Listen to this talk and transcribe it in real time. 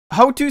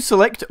How to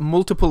select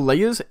multiple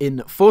layers in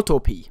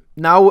Photopea.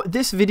 Now,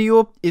 this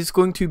video is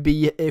going to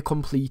be a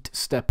complete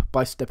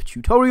step-by-step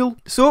tutorial,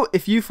 so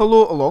if you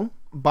follow along,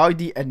 by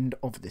the end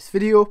of this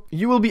video,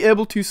 you will be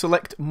able to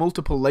select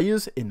multiple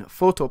layers in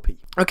Photopea.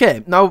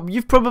 Okay, now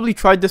you've probably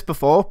tried this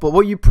before, but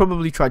what you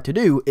probably tried to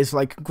do is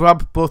like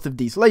grab both of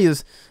these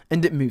layers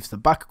and it moves the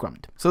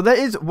background. So there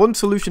is one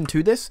solution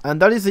to this,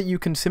 and that is that you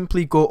can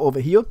simply go over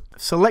here,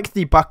 select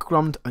the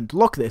background and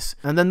lock this,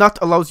 and then that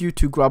allows you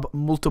to grab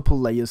multiple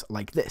layers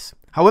like this.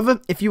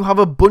 However, if you have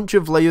a bunch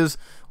of layers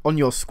on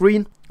your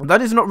screen, that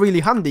is not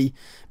really handy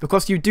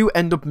because you do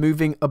end up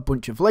moving a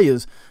bunch of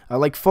layers.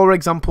 Like for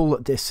example,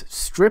 this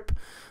strip,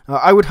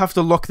 I would have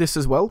to lock this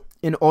as well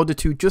in order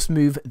to just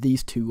move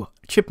these two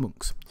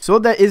chipmunks. So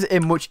there is a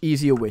much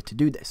easier way to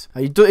do this.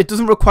 It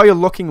doesn't require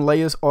locking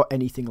layers or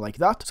anything like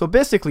that. So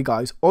basically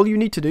guys, all you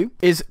need to do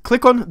is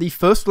click on the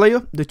first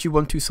layer that you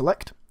want to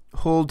select,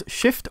 hold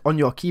shift on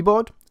your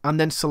keyboard, and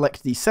then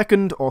select the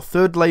second or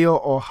third layer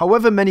or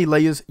however many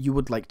layers you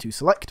would like to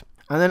select.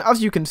 And then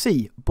as you can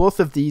see, both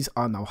of these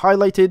are now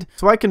highlighted,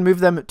 so I can move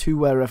them to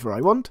wherever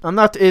I want. And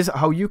that is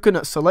how you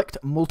can select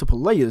multiple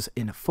layers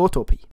in Photopea.